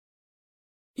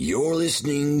You're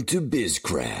listening to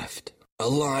BizCraft, a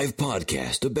live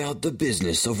podcast about the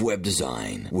business of web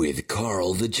design with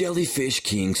Carl the Jellyfish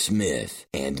King Smith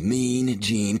and Mean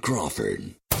Gene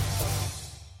Crawford.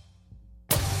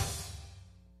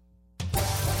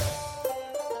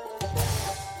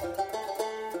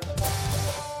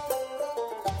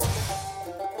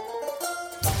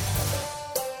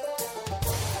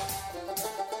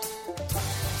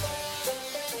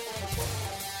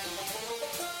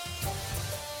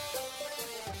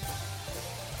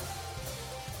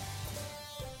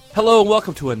 Hello and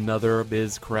welcome to another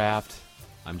BizCraft.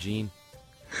 I'm Gene.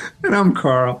 And I'm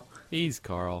Carl. He's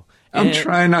Carl. I'm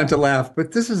trying not to laugh,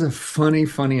 but this is a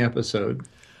funny episode.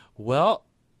 Well,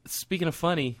 speaking of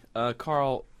funny,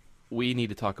 Carl, we need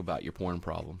to talk about your porn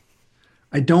problem.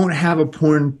 I don't have a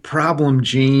porn problem,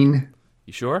 Gene.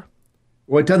 You sure?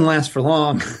 Well, it doesn't last for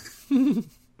long.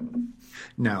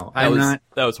 No, I'm not.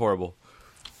 That was horrible.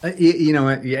 You know,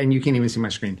 and you can't even see my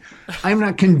screen. I'm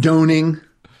not condoning,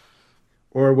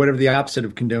 or whatever the opposite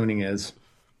of condoning is,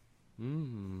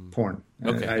 porn.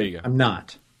 Okay, there you go. I'm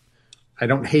not. I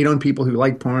don't hate on people who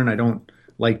like porn. I don't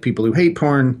like people who hate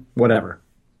porn. Whatever.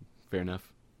 Fair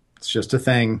enough. It's just a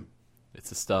thing. It's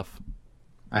the stuff.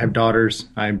 I have daughters.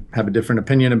 I have a different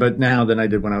opinion about it now than I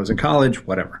did when I was in college.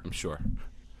 Whatever. I'm sure.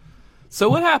 So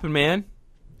what happened, man?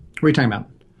 What are you talking about?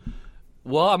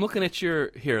 Well, I'm looking at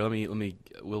your... Here,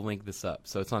 we'll link this up.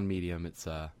 So it's on Medium. It's,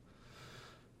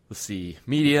 let's see,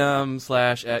 Medium /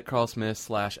 Carl Smith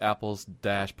 / Apple's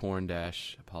 -porn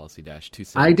 -policy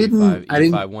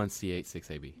 -2751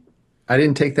 C86AB. I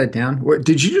didn't take that down.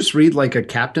 Did you just read like a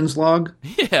captain's log?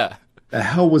 Yeah. The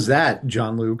hell was that,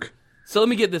 John Luke? So let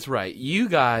me get this right. You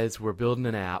guys were building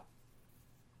an app.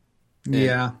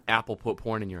 Yeah. Apple put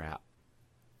porn in your app.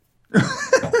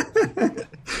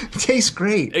 Tastes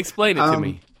great. Explain it to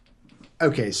me.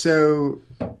 Okay, so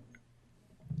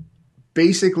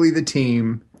basically the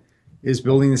team is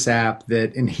building this app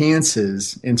that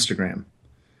enhances Instagram.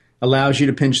 Allows you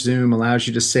to pinch zoom, allows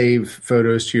you to save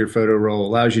photos to your photo roll,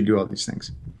 allows you to do all these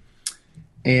things.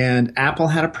 And Apple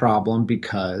had a problem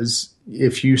because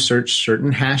if you search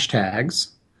certain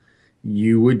hashtags,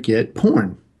 you would get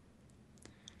porn.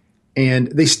 And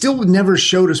they still never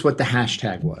showed us what the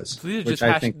hashtag was. So these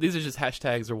are just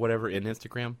hashtags or whatever in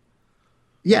Instagram?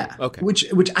 Yeah. Okay. Which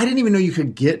I didn't even know you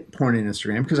could get porn in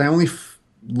Instagram because I only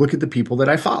look at the people that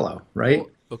I follow, right?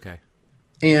 Well, okay.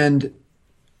 And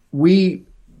we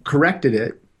corrected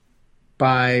it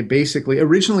by basically,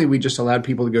 originally we just allowed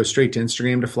people to go straight to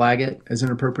Instagram to flag it as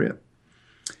inappropriate.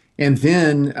 And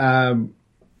then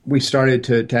we started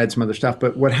to add some other stuff.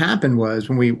 But what happened was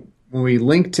when we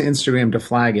linked to Instagram to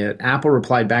flag it, Apple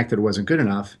replied back that it wasn't good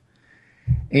enough.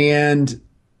 And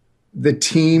the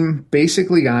team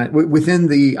basically got, within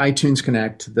the iTunes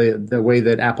Connect, the way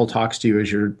that Apple talks to you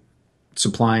as you're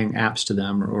supplying apps to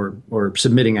them or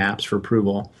submitting apps for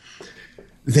approval,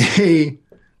 they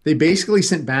basically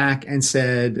sent back and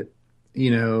said,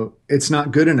 you know, it's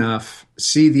not good enough.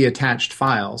 See the attached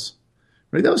files.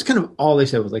 Right? That was kind of all they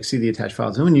said was like, see the attached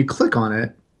files. And when you click on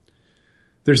it,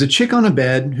 there's a chick on a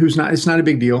bed it's not a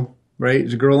big deal, right?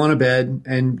 There's a girl on a bed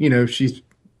and, you know, she's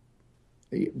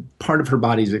part of her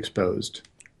body's exposed.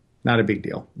 Not a big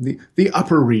deal. The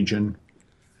upper region.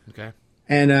 Okay.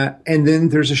 And then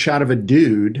there's a shot of a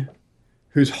dude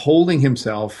who's holding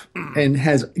himself and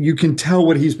you can tell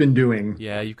what he's been doing.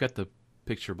 Yeah, you've got the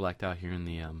picture blacked out here in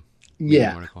the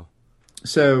article.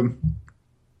 So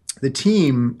the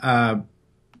team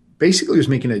basically was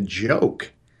making a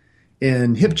joke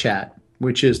in HipChat,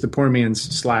 which is the poor man's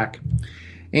Slack.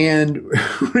 And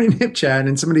we're in HipChat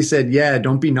and somebody said, yeah,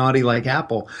 don't be naughty like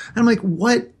Apple. And I'm like,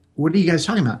 what are you guys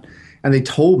talking about? And they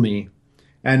told me.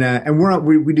 And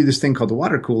we do this thing called the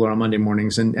water cooler on Monday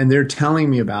mornings, and they're telling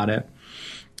me about it.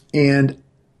 And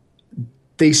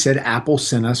they said Apple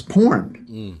sent us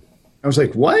porn. I was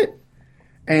like, what?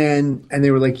 And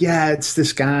they were like, yeah, it's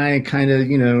this guy kind of,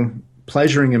 you know,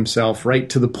 pleasuring himself right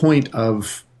to the point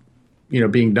of, you know,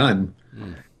 being done.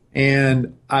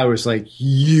 And I was like,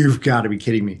 you've got to be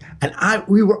kidding me. And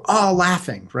we were all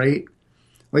laughing, right?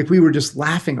 Like we were just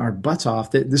laughing our butts off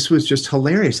that this was just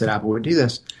hilarious that Apple would do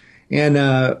this.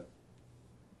 And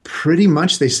pretty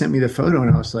much they sent me the photo and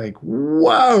I was like,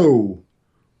 whoa,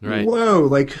 right. Whoa,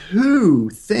 like who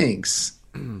thinks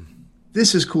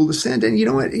this is cool to send? And you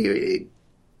know what?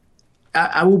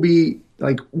 I will be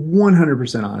like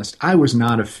 100% honest. I was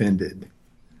not offended.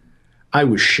 I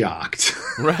was shocked.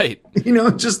 Right. You know,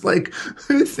 just like,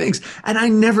 who thinks? And I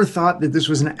never thought that this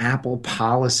was an Apple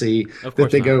policy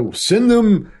that they go, send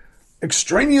them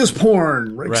extraneous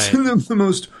porn, right? Send them the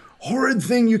most horrid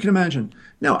thing you can imagine.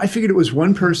 No, I figured it was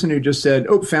one person who just said,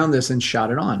 oh, found this and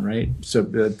shot it on, right? So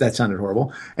that sounded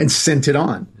horrible, and sent it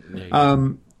on.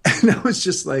 And I was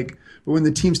just like, but when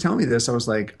the team's telling me this, I was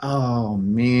like, oh,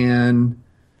 man,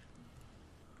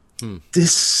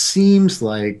 this seems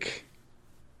like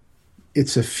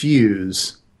it's a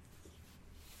fuse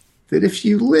that if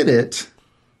you lit it,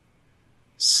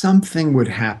 something would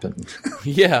happen.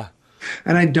 Yeah.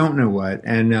 And I don't know what.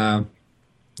 And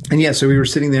yeah, so we were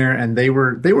sitting there and they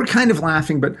were kind of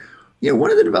laughing, but one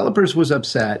of the developers was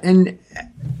upset. And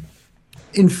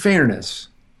in fairness,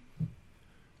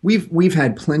 we've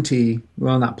had plenty,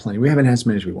 well, not plenty, we haven't had as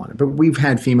many as we wanted, but we've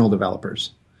had female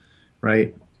developers,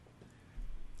 right?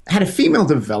 Had a female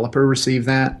developer receive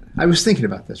that? I was thinking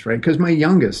about this, right? Because my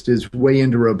youngest is way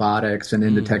into robotics and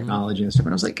into technology and stuff.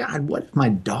 And I was like, God, what if my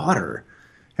daughter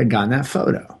had gotten that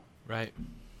photo? Right.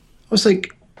 I was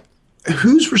like,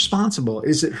 who's responsible?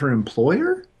 Is it her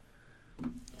employer?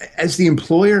 As the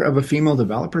employer of a female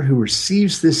developer who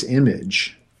receives this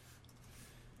image,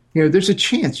 there's a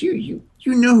chance you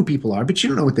know who people are, but you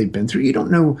don't know what they've been through. You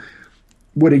don't know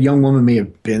what a young woman may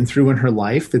have been through in her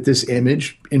life that this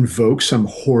image invokes some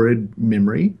horrid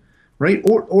memory, right?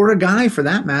 Or a guy for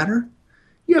that matter.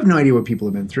 You have no idea what people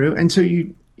have been through. And so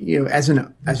as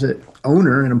an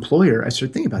owner and employer, I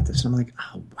started thinking about this and I'm like,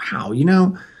 oh,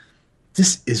 wow,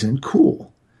 this isn't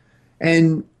cool.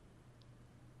 And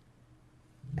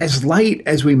as light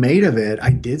as we made of it, I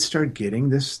did start getting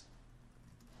this,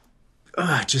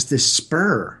 just this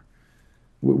spur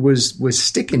was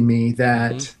sticking me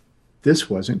that this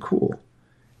wasn't cool.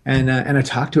 And I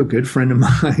talked to a good friend of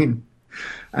mine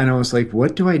and I was like,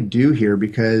 what do I do here?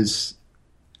 Because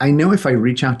I know if I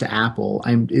reach out to Apple,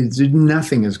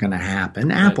 nothing is going to happen.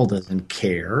 Right. Apple doesn't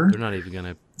care. They're not even going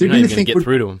to get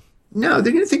through to them. No,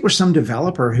 they're going to think we're some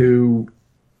developer who,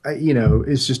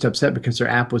 is just upset because their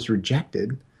app was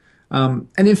rejected. And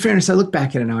in fairness, I look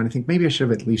back at it now and I think maybe I should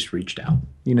have at least reached out,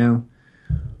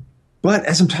 But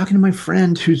as I'm talking to my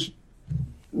friend who's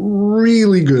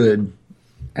really good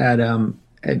at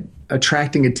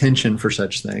attracting attention for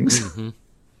such things,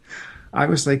 I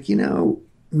was like,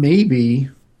 maybe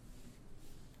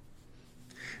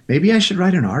I should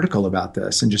write an article about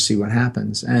this and just see what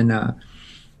happens. And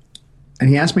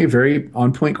he asked me a very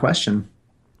on-point question.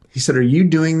 He said, are you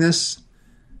doing this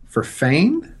for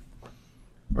fame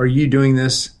or are you doing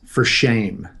this for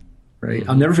shame? Right?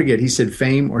 I'll never forget. He said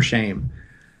fame or shame.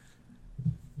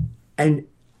 And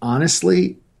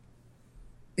honestly,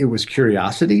 it was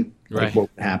curiosity, like what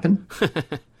would happen.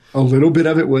 A little bit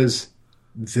of it was,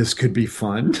 this could be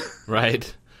fun.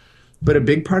 Right. But a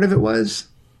big part of it was,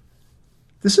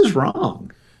 this is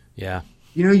wrong. Yeah.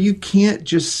 You can't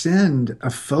just send a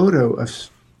photo of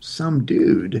some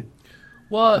dude.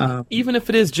 Well, even if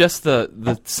it is just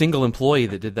the single employee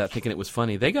that did that thinking it was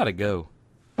funny, they got to go.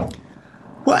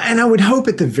 Well, and I would hope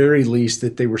at the very least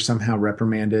that they were somehow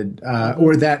reprimanded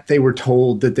or that they were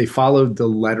told that they followed the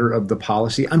letter of the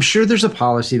policy. I'm sure there's a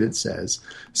policy that says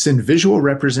send visual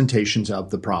representations of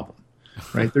the problem,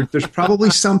 right? There's probably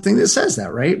something that says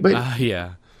that, right? But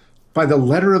yeah, by the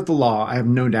letter of the law, I have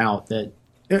no doubt that,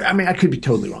 I could be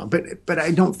totally wrong, but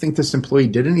I don't think this employee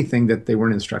did anything that they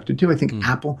weren't instructed to. I think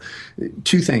Apple,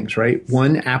 two things, right?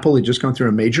 One, Apple had just gone through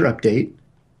a major update,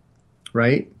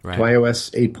 right? To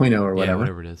iOS 8.0 or whatever. Yeah,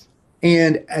 whatever it is.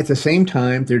 And at the same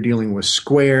time, they're dealing with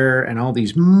Square and all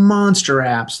these monster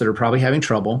apps that are probably having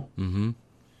trouble. Mm-hmm.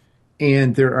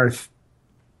 And there are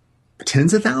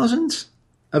tens of thousands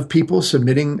of people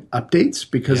submitting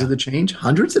updates because of the change.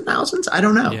 Hundreds of thousands? I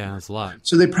don't know. Yeah, that's a lot.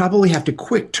 So they probably have to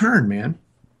quick turn, man.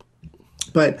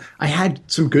 But I had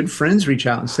some good friends reach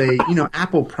out and say,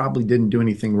 Apple probably didn't do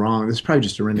anything wrong. This is probably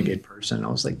just a renegade person. And I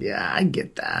was like, yeah, I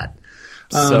get that.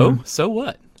 So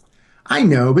what? I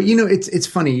know, but it's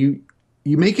funny.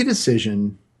 You make a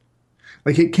decision.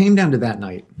 Like it came down to that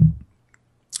night.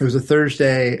 It was a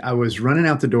Thursday. I was running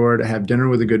out the door to have dinner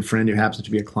with a good friend who happens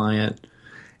to be a client.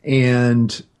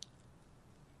 And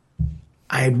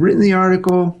I had written the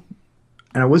article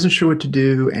and I wasn't sure what to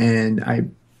do. And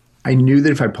I knew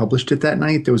that if I published it that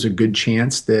night, there was a good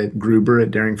chance that Gruber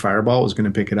at Daring Fireball was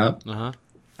going to pick it up. Uh-huh.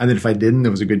 And that if I didn't,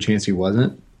 there was a good chance he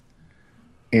wasn't.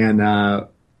 And I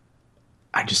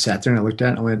just sat there and I looked at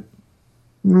it and I went,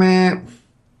 meh,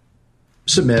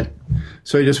 submit.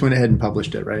 So I just went ahead and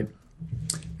published it, right?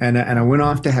 And I went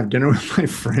off to have dinner with my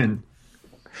friend.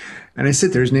 And I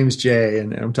sit there, his name is Jay,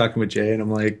 and I'm talking with Jay, and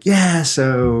I'm like, yeah,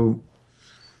 so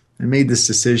I made this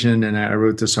decision, and I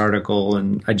wrote this article,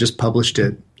 and I just published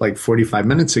it like 45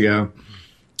 minutes ago.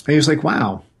 And he was like,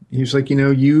 wow. He was like,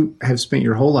 you have spent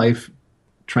your whole life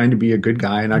trying to be a good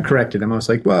guy. And I corrected him. I was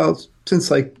like, well,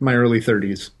 since like my early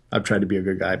 30s, I've tried to be a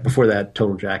good guy. Before that,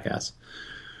 total jackass.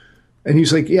 And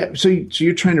he's like, yeah, so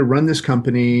you're trying to run this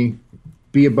company,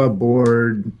 be above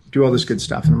board, do all this good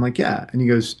stuff. And I'm like, yeah. And he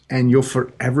goes, and you'll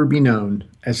forever be known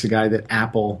as the guy that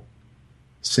Apple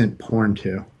sent porn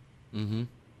to. Mm-hmm.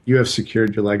 You have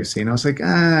secured your legacy. And I was like,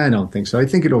 I don't think so. I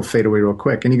think it'll fade away real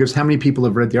quick. And he goes, how many people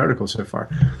have read the article so far?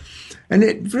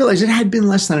 And realized it had been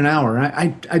less than an hour. I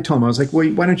told him, I was like, well,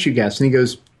 why don't you guess? And he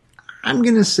goes, I'm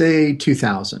going to say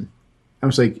 2,000. I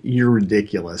was like, you're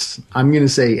ridiculous. I'm going to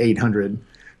say 800.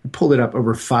 I pulled it up.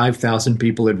 Over 5,000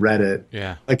 people had read it.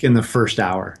 Yeah. Like in the first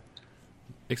hour.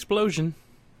 Explosion.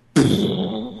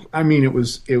 I mean, it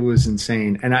was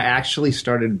insane. And I actually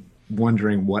started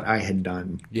wondering what I had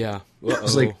done. Yeah. I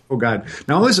was like, oh God.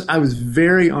 Now I was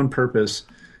very on purpose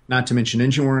not to mention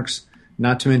EngineWorks,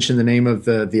 not to mention the name of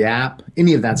the app,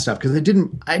 any of that stuff, because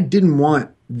I didn't want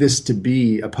this to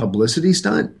be a publicity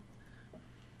stunt.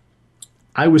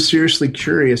 I was seriously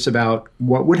curious about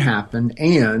what would happen,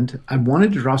 and I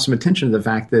wanted to draw some attention to the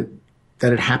fact that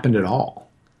it happened at all.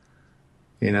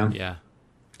 You know? Yeah.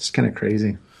 It's kind of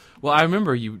crazy. Well, I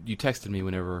remember you texted me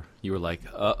whenever you were like,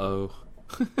 uh-oh.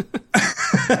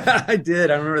 I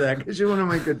did. I remember that because you're one of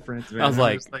my good friends, man. I was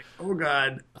like, oh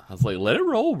God. I was like, let it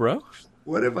roll, bro.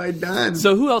 What have I done?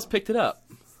 So who else picked it up?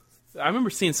 I remember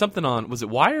seeing something on, was it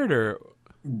Wired or?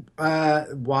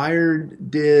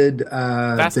 Wired did.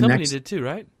 Fast Company did too,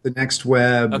 right? The Next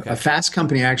Web. Okay. Fast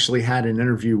Company actually had an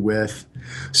interview with.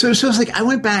 So I was like, I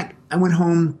went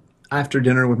home after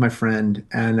dinner with my friend,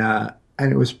 and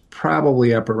it was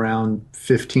probably up around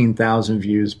 15,000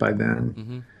 views by then.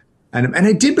 Mm-hmm. And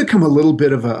I did become a little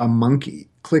bit of a monkey,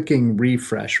 clicking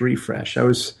refresh. I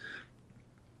was,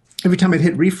 every time I'd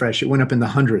hit refresh, it went up in the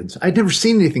hundreds. I'd never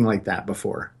seen anything like that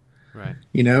before. Right.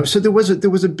 You know, so there was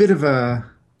a bit of a,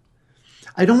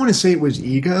 I don't want to say it was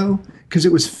ego, because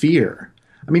it was fear.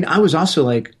 I mean, I was also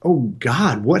like, oh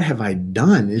God, what have I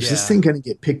done? Is this thing going to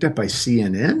get picked up by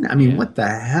CNN? I mean, what the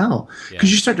hell? Because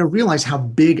you start to realize how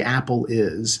big Apple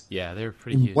is. Yeah, they're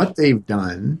pretty huge. What they've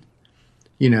done,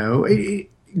 you know,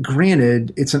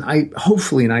 granted, it's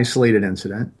hopefully an isolated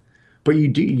incident, but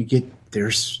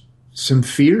there's some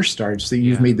fear starts that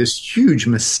you've made this huge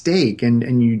mistake,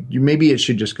 and you maybe it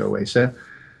should just go away. So,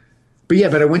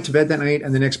 but I went to bed that night,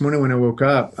 and the next morning when I woke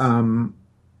up,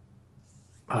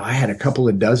 I had a couple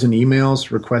of dozen emails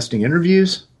requesting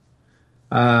interviews.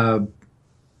 I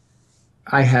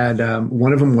had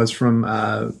one of them was from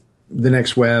the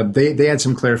Next Web. They had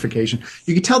some clarification.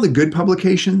 You could tell the good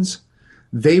publications,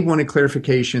 they wanted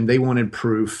clarification. They wanted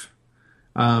proof.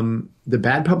 The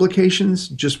bad publications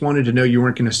just wanted to know you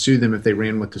weren't going to sue them if they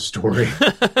ran with the story.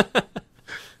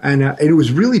 And it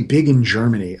was really big in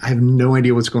Germany. I have no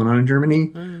idea what's going on in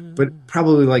Germany, but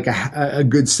probably like a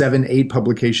good 7-8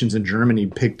 publications in Germany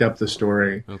picked up the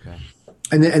story. Okay.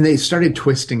 And they started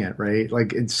twisting it, right?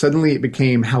 Like suddenly it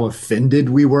became how offended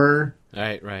we were.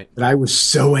 Right. That I was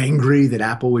so angry that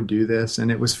Apple would do this.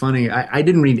 And it was funny. I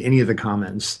didn't read any of the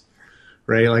comments,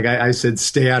 right? Like I said,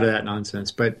 stay out of that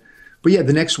nonsense. But yeah,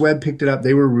 the Next Web picked it up.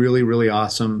 They were really, really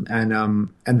awesome.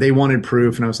 And they wanted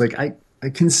proof. And I was like, I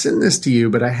can send this to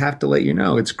you, but I have to let you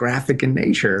know it's graphic in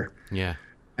nature. Yeah.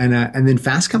 And then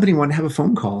Fast Company wanted to have a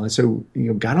phone call. And so,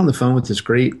 got on the phone with this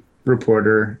great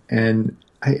reporter, and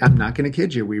I'm not going to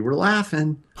kid you. We were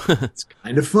laughing. It's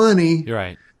kind of funny. You're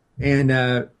right.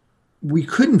 And we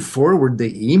couldn't forward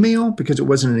the email because it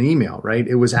wasn't an email, right?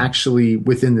 It was actually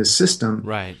within the system.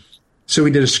 Right. So we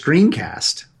did a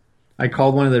screencast. I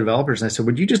called one of the developers and I said,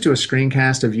 would you just do a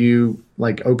screencast of you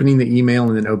like opening the email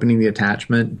and then opening the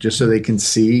attachment just so they can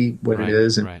see what it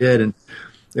is? And did. And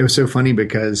it was so funny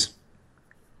because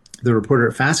the reporter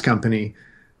at Fast Company,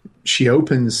 she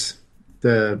opens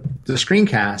the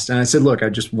screencast and I said, look,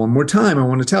 one more time, I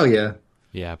want to tell you.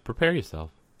 Yeah. Prepare yourself.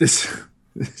 This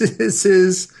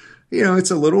is,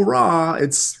 it's a little raw.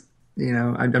 It's,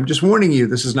 I'm just warning you,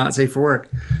 this is not safe for work.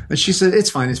 And she said, it's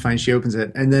fine. She opens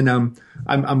it. And then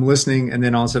I'm listening. And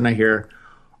then all of a sudden I hear,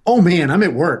 oh man, I'm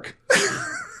at work.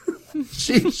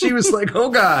 She was like, oh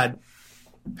God.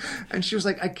 And she was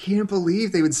like, I can't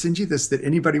believe they would send you this, that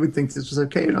anybody would think this was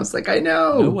okay. And I was like, I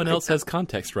know. No one else has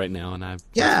context right now. And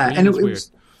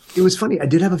it was funny. I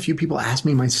did have a few people ask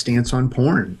me my stance on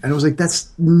porn. And I was like,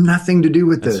 that's nothing to do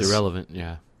with this. That's irrelevant.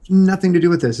 Yeah. Nothing to do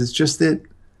with this. It's just that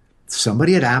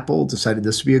somebody at Apple decided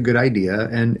this would be a good idea.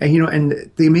 And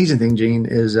the amazing thing, Gene,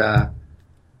 is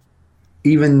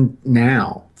even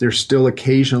now there's still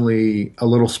occasionally a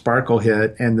little sparkle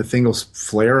hit and the thing will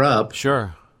flare up.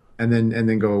 Sure. And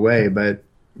then go away. But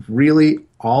really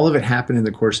all of it happened in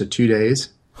the course of 2 days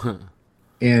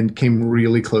and came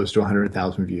really close to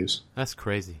 100,000 views. That's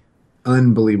crazy.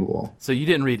 Unbelievable. So you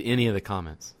didn't read any of the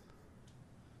comments?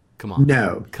 Come on.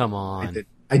 No. Come on.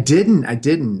 I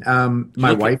didn't.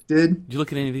 My wife did. Did you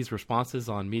look at any of these responses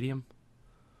on Medium?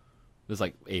 There's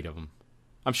like 8 of them.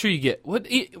 I'm sure you get what?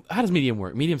 How does Medium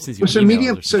work? Medium sends you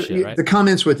emails or some shit, right? The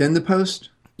comments within the post.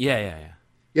 Yeah.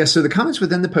 So the comments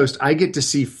within the post I get to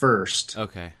see first.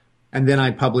 Okay. And then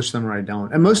I publish them or I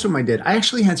don't. And most of them I did. I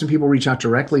actually had some people reach out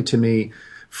directly to me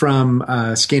from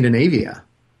Scandinavia,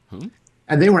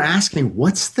 and they were asking,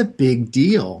 "What's the big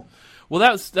deal?" Well,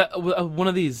 that was one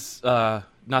of these.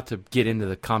 Not to get into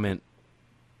the comment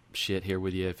shit here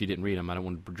with you, if you didn't read them, I don't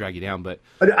want to drag you down, but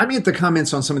I mean the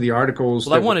comments on some of the articles.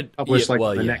 Well, I wanted published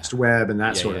the Next Web and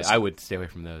that sort of stuff. I would stay away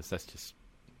from those. That's just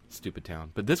stupid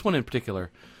town. But this one in particular,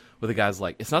 where the guy's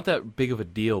like, "It's not that big of a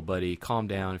deal, buddy. Calm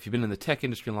down. If you've been in the tech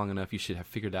industry long enough, you should have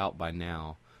figured out by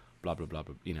now." Blah blah blah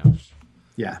blah. You know.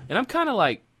 Yeah. And I'm kind of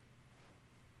like,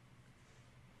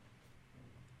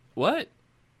 what?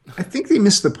 I think they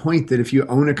missed the point that if you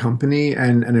own a company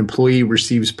and an employee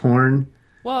receives porn,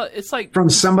 well, it's like from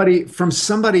somebody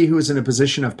who is in a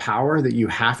position of power that you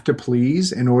have to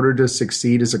please in order to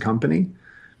succeed as a company.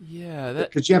 Yeah,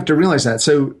 because you have to realize that.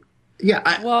 So,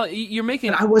 yeah. You're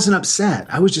making. I wasn't upset.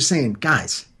 I was just saying,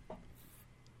 guys,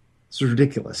 this is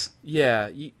ridiculous.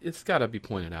 Yeah, it's got to be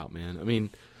pointed out, man. I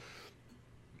mean,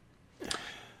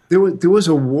 there was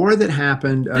a war that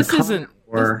happened. This isn't.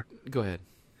 Go ahead.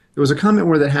 There was a comment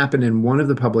war that happened in one of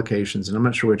the publications, and I'm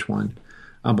not sure which one,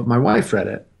 but my wife read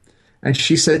it. And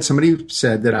somebody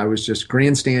said that I was just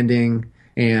grandstanding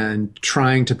and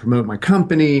trying to promote my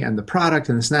company and the product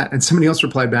and this and that. And somebody else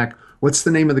replied back, "What's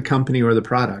the name of the company or the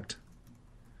product?"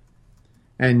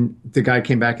 And the guy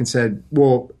came back and said,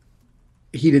 "Well,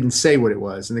 he didn't say what it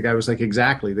was." And the guy was like,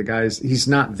 "Exactly. He's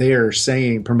not there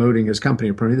promoting his company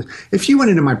or promoting this. If you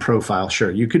went into my profile, sure,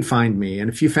 you could find me. And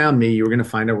if you found me, you were going to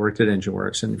find I worked at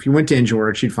EngineWorks. And if you went to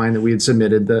EngineWorks, you'd find that we had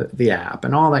submitted the app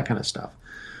and all that kind of stuff."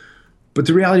 But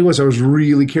the reality was I was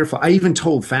really careful. I even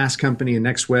told Fast Company and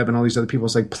Next Web and all these other people, I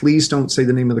was like, "Please don't say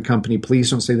the name of the company. Please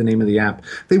don't say the name of the app."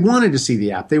 They wanted to see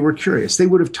the app. They were curious.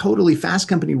 Fast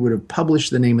Company would have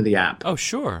published the name of the app. Oh,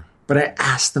 sure. But I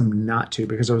asked them not to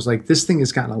because I was like, this thing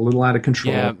has gotten a little out of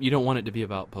control. Yeah, you don't want it to be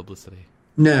about publicity.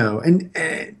 No. And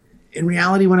in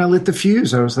reality, when I lit the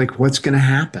fuse, I was like, what's going to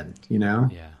happen? You know?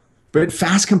 Yeah. But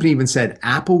Fast Company even said,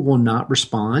 Apple will not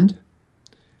respond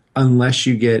unless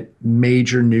you get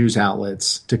major news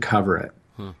outlets to cover it.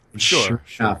 Huh. Sure.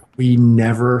 We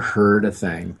never heard a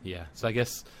thing. Yeah. So I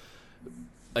guess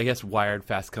Wired,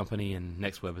 Fast Company, and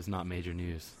Next Web is not major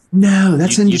news. No,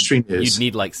 that's industry news. You'd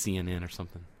need like CNN or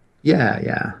something.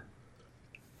 Yeah.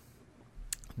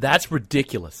 That's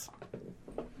ridiculous.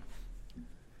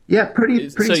 Yeah, pretty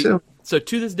so. So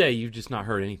to this day, you've just not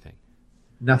heard anything.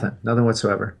 Nothing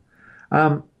whatsoever.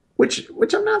 Which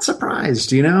I'm not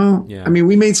surprised, you know? Yeah. I mean,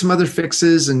 we made some other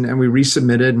fixes and we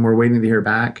resubmitted and we're waiting to hear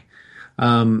back.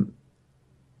 But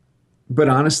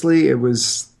honestly,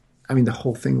 the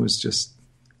whole thing was just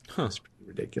it's pretty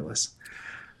ridiculous.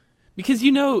 Because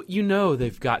you know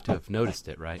they've got to have noticed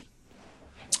it, right?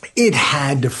 It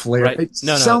had to flare. Right?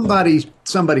 No.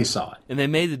 Somebody saw it, and they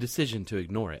made the decision to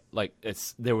ignore it. Like I'm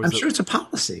sure it's a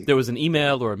policy. There was an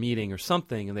email or a meeting or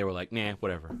something, and they were like, "Nah,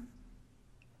 whatever."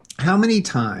 How many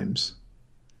times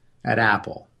at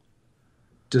Apple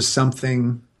does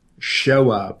something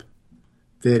show up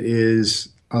that is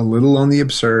a little on the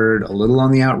absurd, a little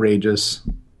on the outrageous,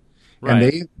 right.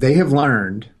 And they have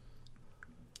learned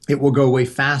it will go away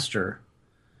faster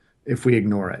if we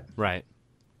ignore it. Right.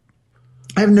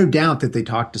 I have no doubt that they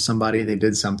talked to somebody, they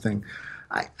did something,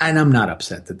 and I'm not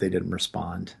upset that they didn't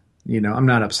respond. You know, I'm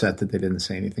not upset that they didn't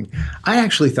say anything. I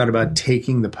actually thought about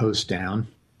taking the post down.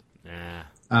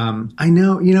 I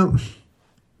know, you know,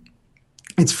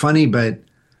 it's funny, but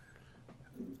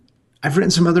I've written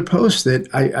some other posts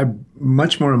that I'm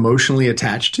much more emotionally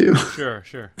attached to.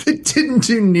 Sure. That didn't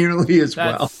do nearly as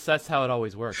well. That's how it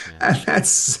always works, man. And that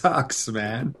sucks,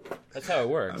 man. That's how it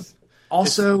works.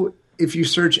 Also, if you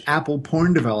search Apple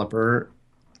porn developer,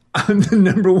 I'm the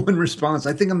number one response.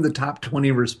 I think I'm the top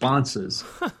 20 responses.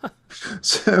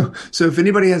 So if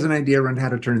anybody has an idea around how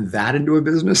to turn that into a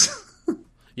business,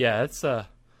 yeah, it's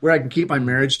where I can keep my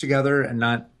marriage together and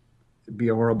not be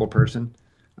a horrible person.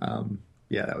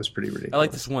 Yeah, that was pretty ridiculous. I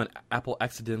like this one. Apple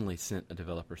accidentally sent a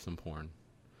developer some porn.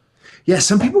 Yeah,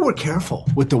 some people were careful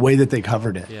with the way that they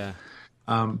covered it. Yeah.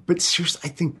 But seriously,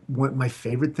 I think what my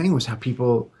favorite thing was how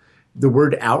the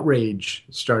word outrage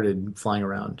started flying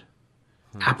around.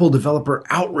 Apple developer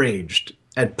outraged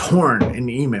at porn in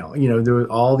email. You know, there were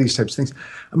all these types of things.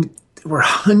 I mean, there were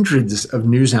hundreds of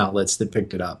news outlets that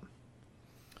picked it up.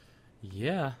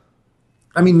 Yeah.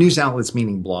 I mean, news outlets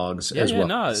meaning blogs as well. Yeah,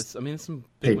 no, it's some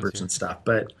papers and stuff.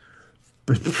 But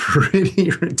but pretty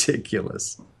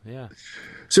ridiculous. Yeah.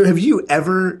 So have you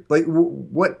ever, like,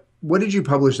 what did you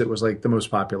publish that was like the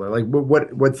most popular? Like,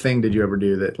 what thing did you ever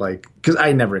do that, like, because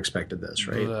I never expected this,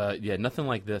 right? Yeah, nothing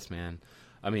like this, man.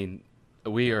 I mean,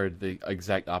 we are the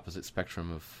exact opposite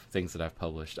spectrum of things that I've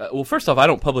published. Well, first off, I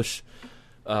don't publish.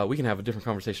 We can have a different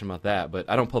conversation about that, but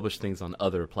I don't publish things on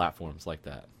other platforms like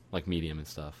that, like Medium and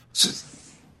stuff. So,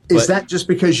 is that just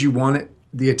because you want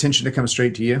the attention to come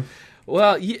straight to you?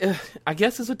 Well, yeah, I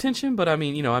guess it's attention, but I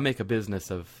mean, you know, I make a business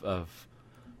of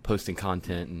posting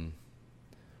content, and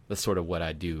that's sort of what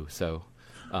I do. So,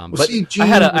 but see, Gene,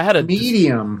 I had a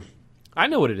Medium. I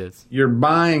know what it is. You're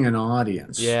buying an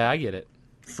audience. Yeah, I get it.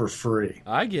 For free.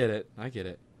 I get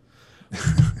it.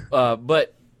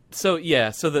 But so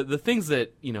the things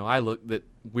that, you know, that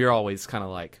we're always kind of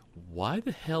like, why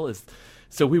the hell is,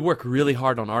 so we work really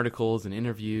hard on articles and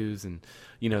interviews, and,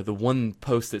 you know, the one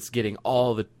post that's getting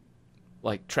all the,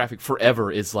 like, traffic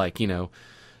forever is like, you know,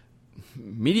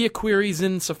 media queries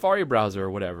in Safari browser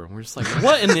or whatever. And we're just like,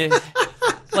 what in the,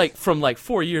 like, from like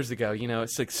 4 years ago, you know,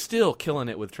 it's like still killing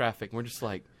it with traffic. And we're just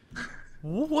like,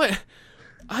 what?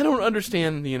 I don't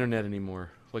understand the internet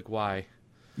anymore. Like, why?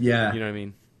 Yeah. You know what I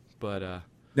mean? But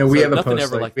no, we so have a nothing post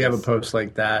ever like we have a post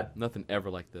like that. Nothing ever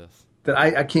like this. That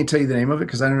I can't tell you the name of it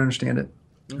because I don't understand it.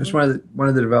 Mm-hmm. It's one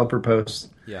of the developer posts.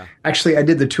 Yeah. Actually, I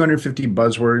did the 250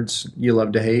 buzzwords you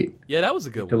love to hate. Yeah, that was a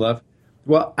good To one. love.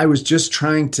 Well, I was just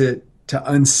trying to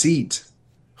unseat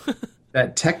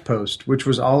that tech post, which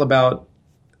was all about.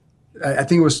 I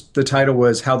think the title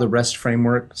was "How the REST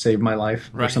Framework Saved My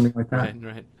Life" or something like that.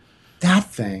 Right. That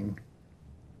thing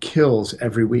kills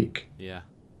every week. Yeah.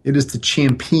 It is the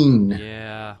champion.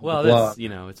 Yeah. Well, blog. that's, you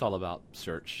know, it's all about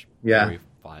search. Yeah.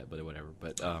 Verify it, but whatever.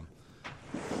 But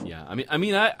yeah. I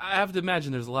mean, I have to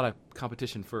imagine there's a lot of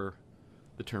competition for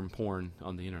the term porn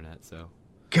on the internet. So.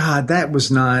 God, that was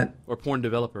not. Or porn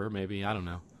developer, maybe. I don't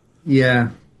know. Yeah.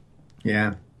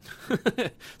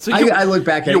 So I look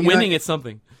back at it. You're winning at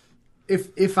something.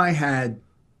 If I had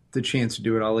the chance to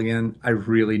do it all again, I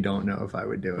really don't know if I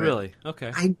would do it. Really?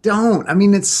 Okay. I don't. I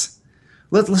mean, it's.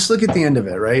 Let's look at the end of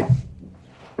it, right?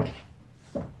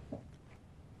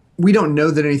 We don't know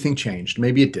that anything changed.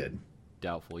 Maybe it did.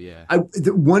 Doubtful, yeah.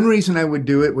 The one reason I would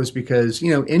do it was because,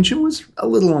 you know, Engine was a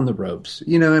little on the ropes.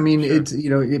 You know, I mean, Sure. it's, you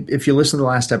know, if you listen to the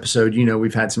last episode, you know,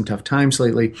 we've had some tough times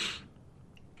lately.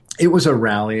 It was a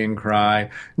rallying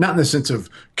cry, not in the sense of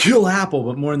kill Apple,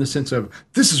 but more in the sense of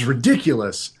this is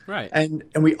ridiculous. Right. And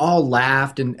we all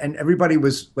laughed, and everybody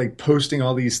was like posting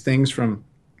all these things from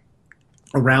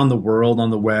around the world on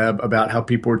the web about how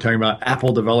people were talking about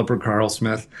Apple developer Carl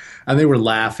Smith, and they were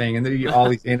laughing, and they all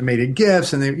these animated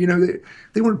GIFs, and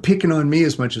they weren't picking on me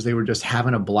as much as they were just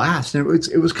having a blast. And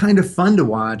it was kind of fun to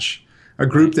watch a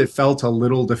group that felt a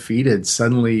little defeated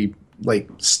suddenly like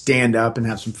stand up and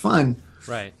have some fun.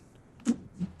 Right.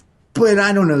 But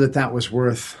I don't know that was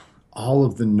worth all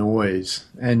of the noise.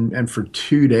 And for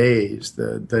 2 days,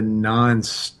 the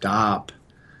nonstop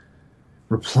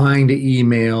replying to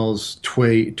emails,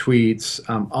 tweets,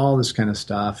 all this kind of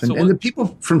stuff. And the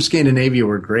people from Scandinavia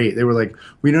were great. They were like,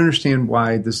 we don't understand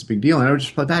why this is a big deal. And I would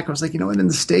just reply back. I was like, you know what? In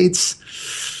the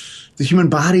States, the human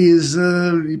body is,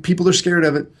 people are scared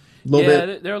of it a little bit.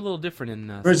 Yeah, they're a little different in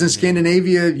whereas in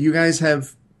Scandinavia, you guys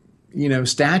have, you know,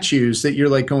 statues that you're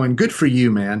like going, good for you,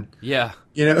 man. Yeah.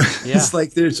 You know, it's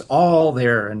like there's all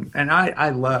there. And I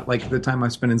love, like the time I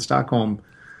spent in Stockholm,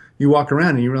 you walk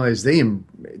around and you realize they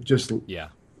just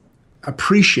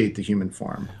appreciate the human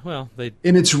form. Well,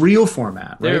 in its real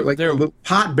format, right? Like they're a little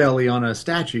pot belly on a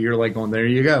statue. You're like going, there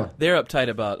you go. They're uptight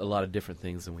about a lot of different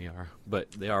things than we are, but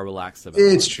they are relaxed about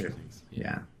it's true. Things.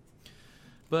 Yeah.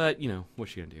 But, you know,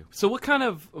 what's you going to do? So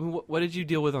what did you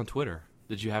deal with on Twitter?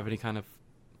 Did you have any kind of...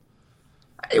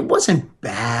 It wasn't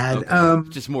bad. Okay.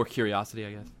 Just more curiosity,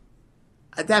 I guess.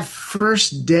 That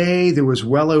first day, there was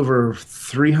well over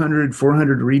 300,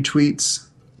 400 retweets.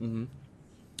 Mm-hmm.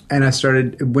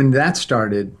 And when that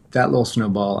started, that little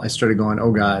snowball, I started going,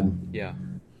 oh God. Yeah.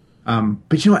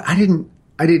 But you know what?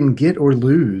 I didn't get or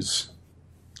lose,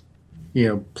 you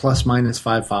know, plus minus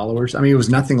 5 followers. I mean, it was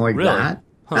nothing like that.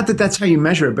 Huh. Not that that's how you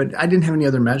measure it, but I didn't have any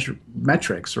other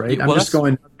metrics, right? Well, I'm just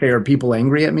going, okay, are people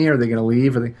angry at me? Are they going to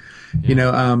leave? Are they, you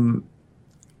know,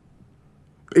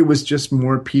 it was just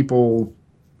more people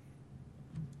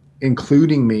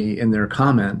including me in their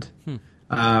comment.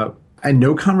 And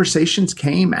no conversations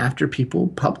came after people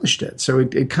published it. So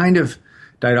it kind of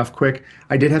died off quick.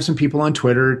 I did have some people on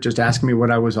Twitter just asking me what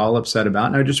I was all upset about.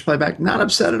 And I would just reply back, not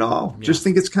upset at all. Yeah. Just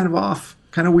think it's kind of off,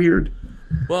 kind of weird.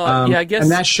 Well, I guess.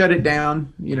 And that shut it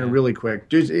down, you know, really quick.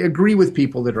 Just agree with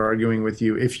people that are arguing with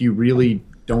you if you really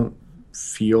don't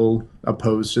feel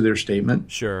opposed to their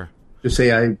statement. Sure. Just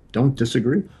say, I don't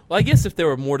disagree. Well, I guess if there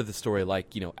were more to the story, like,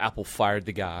 Apple fired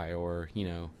the guy, or,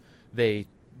 they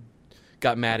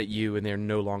got mad at you and they're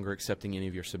no longer accepting any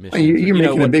of your submissions. Well, you're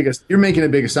making a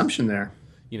big assumption there.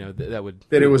 That would...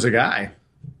 That it was a guy.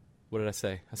 What did I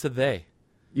say? I said they.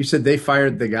 You said they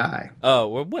fired the guy. Oh,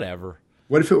 well, whatever.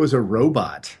 What if it was a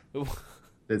robot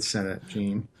that sent it,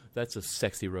 Gene? That's a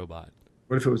sexy robot.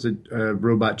 What if it was a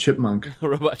robot chipmunk? A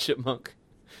robot chipmunk.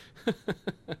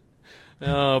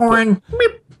 Porn.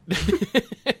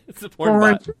 It's a porn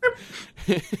bot.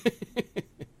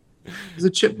 It's a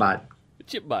chip bot. A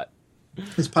chip bot.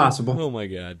 It's possible. Oh my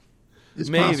god. It's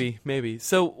maybe, possible. maybe.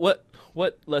 So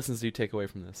what lessons do you take away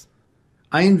from this?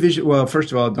 I envision. Well,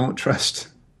 first of all, don't trust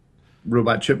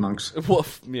robot chipmunks, Well,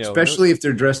 especially if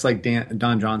they're dressed like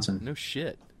Don Johnson. No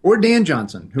shit. Or Dan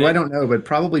Johnson, who I don't know, but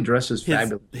probably dresses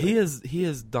fabulous. He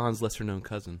is Don's lesser known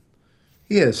cousin.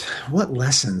 He is. What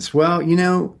lessons?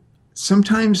 Well,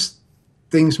 sometimes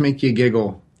things make you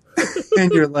giggle,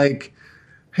 and you're like,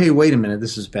 "Hey, wait a minute,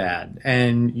 this is bad,"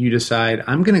 and you decide,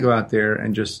 "I'm going to go out there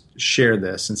and just share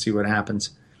this and see what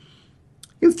happens."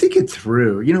 You think it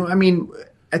through.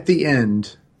 At the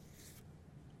end,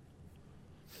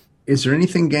 is there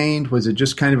anything gained? Was it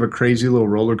just kind of a crazy little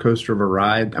roller coaster of a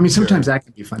ride? I mean, sometimes that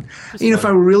can be fun. If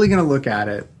I were really going to look at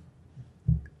it,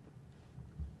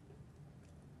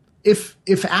 if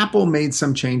Apple made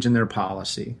some change in their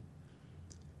policy,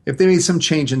 if they made some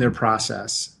change in their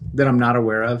process that I'm not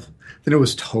aware of, then it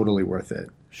was totally worth it.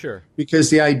 Sure. Because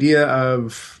the idea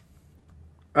of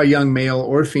a young male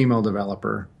or female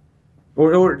developer,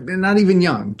 or not even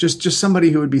young, just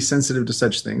somebody who would be sensitive to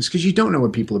such things, because you don't know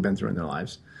what people have been through in their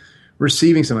lives,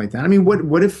 receiving something like that. I mean,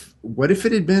 what if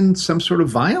it had been some sort of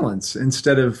violence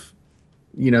instead of,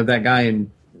 that guy and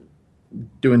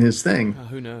doing his thing? Oh,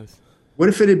 who knows? What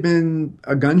if it had been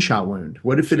a gunshot wound?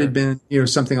 What if it had been,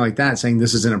 something like that, saying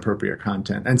this is inappropriate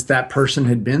content, and that person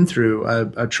had been through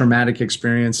a traumatic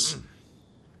experience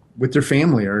with their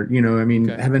family, or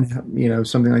having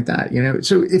something like that.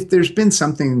 So if there's been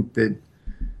something that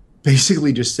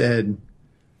basically just said,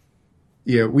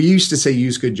 we used to say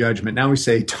use good judgment. Now we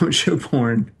say don't show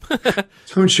porn,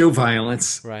 don't show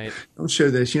violence, right? Don't show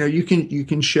this. You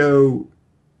can show,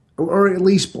 or at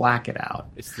least black it out.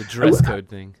 It's the dress code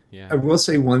thing. Yeah. I will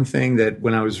say one thing, that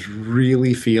when I was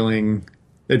really feeling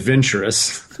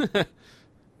adventurous,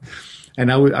 and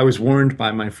I was warned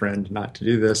by my friend not to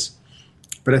do this,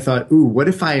 but I thought, ooh, what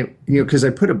if I, because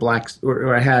I put a black,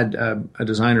 or I had a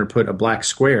designer put a black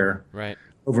square right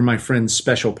over my friend's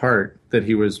special part that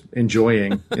he was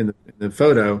enjoying in the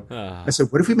photo. I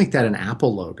said, what if we make that an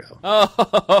Apple logo?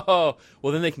 Oh,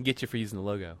 well, then they can get you for using the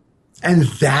logo. And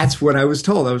that's what I was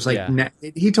told. I was like,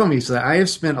 he told me, so I have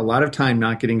spent a lot of time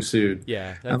not getting sued.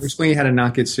 Yeah. I'm explaining how to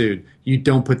not get sued. You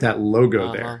don't put that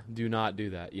logo there. Do not do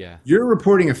that. Yeah. You're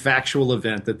reporting a factual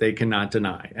event that they cannot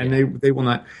deny, and they will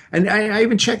not. And I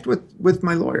even checked with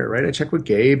my lawyer, right? I checked with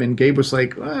Gabe, and Gabe was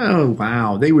like, oh,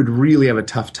 wow, they would really have a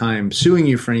tough time suing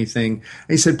you for anything. And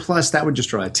he said, plus that would just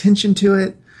draw attention to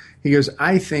it. He goes,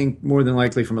 I think more than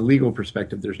likely from a legal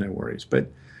perspective, there's no worries. But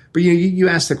you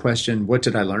asked the question, what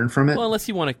did I learn from it? Well, unless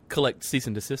you want to collect cease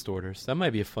and desist orders. That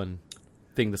might be a fun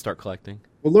thing to start collecting.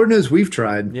 Well, Lord knows we've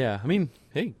tried. Yeah, I mean,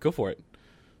 hey, go for it.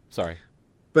 Sorry.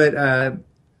 But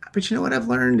what I've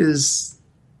learned is,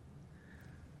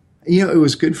 it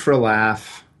was good for a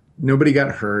laugh. Nobody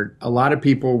got hurt. A lot of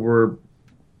people were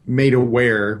made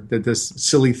aware that this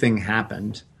silly thing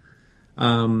happened. But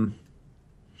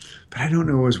I don't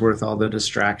know it was worth all the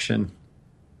distraction,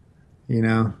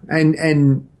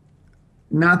 and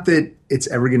not that it's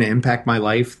ever going to impact my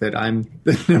life that I'm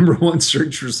the #1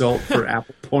 search result for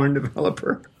Apple porn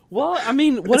developer. Well, I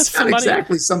mean, what if it's not somebody...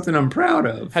 exactly something I'm proud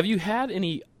of. Have you had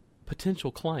any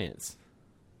potential clients?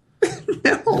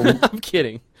 No. I'm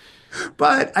kidding.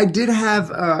 But I did have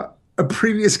a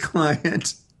previous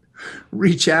client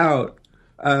reach out.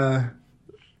 And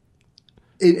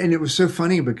it was so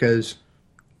funny because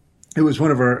it was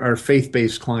one of our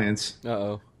faith-based clients.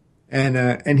 Uh-oh.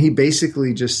 And he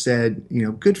basically just said,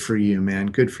 good for you, man,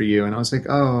 good for you. And I was like,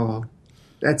 oh,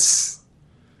 that's...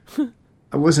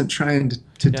 I wasn't trying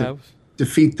to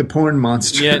defeat the porn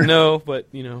monster. Yeah, no, but,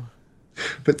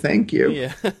 But thank you.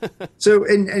 Yeah. So,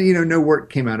 and no work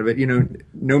came out of it.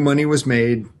 No money was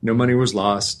made. No money was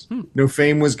lost. No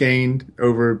fame was gained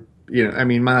over,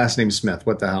 my last name's Smith.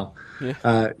 What the hell? Yeah.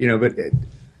 But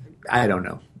I don't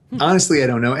know. Honestly, I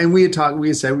don't know. And we had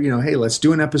said, hey, let's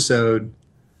do an episode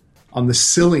on the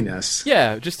silliness.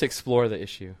 Yeah, just to explore the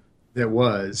issue. That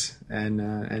was,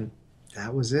 and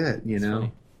that was it.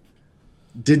 Funny.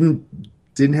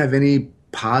 Didn't have any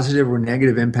positive or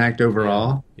negative impact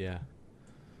overall. Yeah.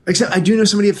 Except I do know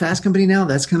somebody at Fast Company now.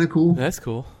 That's kind of cool. That's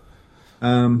cool.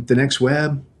 The Next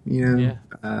Web,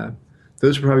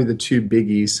 those are probably the two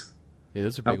biggies. Yeah,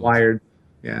 those are big Wired. ones.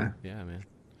 Yeah. Yeah, man.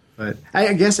 But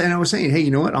I guess, and I was saying, hey,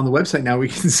 you know what? On the website now we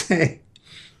can say,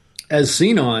 as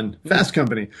seen on Fast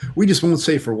Company, we just won't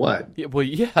say for what. Yeah, well,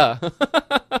 yeah.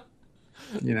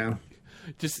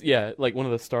 Just, like one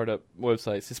of the startup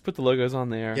websites. Just put the logos on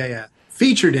there. Yeah.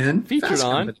 Featured Fast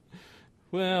on. Company.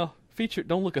 Well, featured.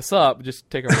 Don't look us up. Just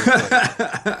take our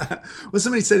word. Well,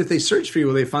 somebody said if they search for you,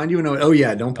 will they find you? And oh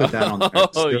yeah, don't put that on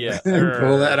there.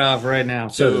 Pull that off right now.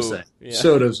 So to say. Yeah.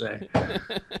 So to say.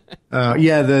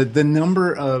 The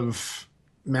number of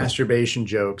masturbation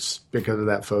jokes because of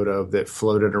that photo that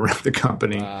floated around the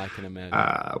company. I can imagine.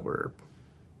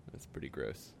 That's pretty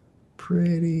gross.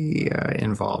 Pretty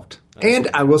involved. And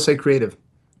I will say creative.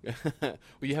 Well,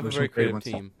 you have a very creative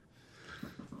team.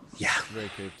 Yeah. Very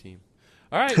creative team.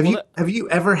 All right. Have you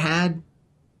ever had,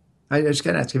 I just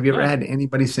got to ask, have you ever had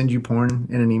anybody send you porn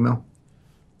in an email?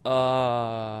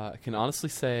 I can honestly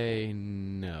say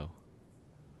no.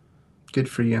 Good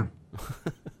for you.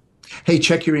 Hey,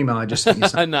 check your email. I just sent you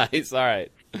something. Nice. All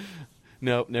right.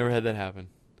 Nope, never had that happen.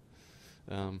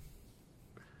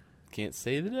 Can't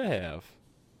say that I have.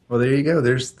 Well, there you go.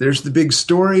 There's the big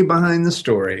story behind the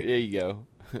story. There you go.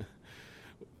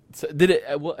 So did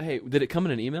it come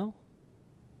in an email?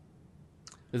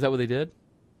 Is that what they did?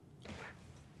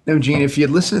 No, Gene, if you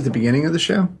had listened at the beginning of the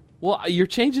show. Well, you're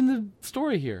changing the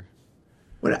story here.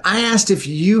 When I asked if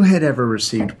you had ever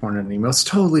received porn in an email, it's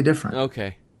totally different.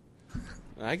 Okay.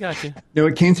 I got you. No,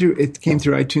 it came through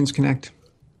iTunes Connect.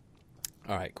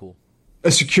 All right, cool.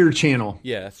 A secure channel.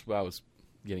 Yeah, that's what I was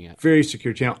getting at. Very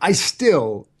secure channel. I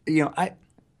still, I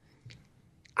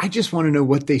just want to know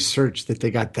what they searched that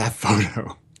they got that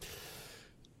photo.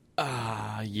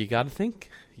 You got to think.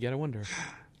 You got to wonder.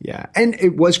 Yeah, and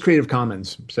it was Creative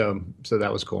Commons, so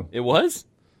that was cool. It was?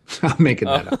 I'm making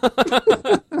that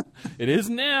up. It is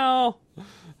now.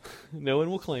 No one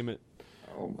will claim it.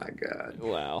 Oh, my God.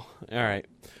 Wow. All right.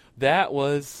 That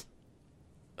was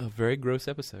a very gross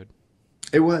episode.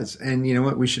 It was. And you know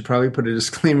what? We should probably put a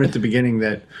disclaimer at the beginning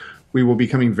that we will be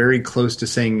coming very close to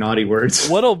saying naughty words.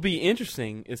 What'll be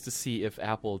interesting is to see if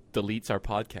Apple deletes our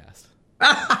podcast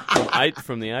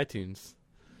from the iTunes.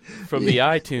 From the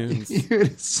iTunes. You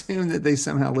would assume that they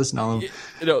somehow listen to all of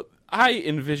them. I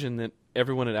envision that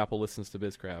everyone at Apple listens to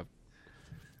BizCraft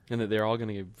and that they're all going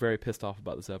to get very pissed off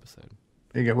about this episode.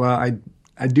 There you go. Well,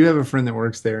 I do have a friend that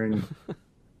works there, and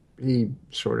he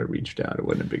sort of reached out. It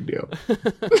wasn't a big deal.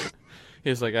 He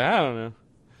was like, I don't know.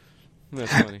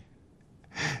 That's funny.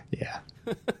 Yeah.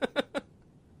 All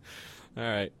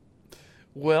right.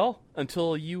 Well,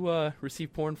 until you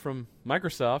receive porn from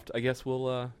Microsoft, I guess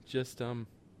we'll just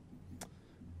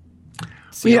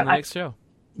see you on the next show.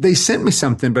 They sent me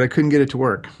something, but I couldn't get it to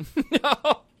work.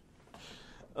 No.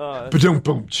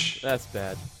 That's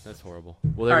bad. That's horrible.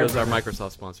 Well, there goes our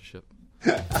Microsoft sponsorship.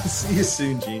 I'll see you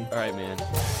soon, Gene. All right, man.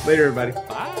 Later, everybody.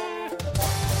 Bye.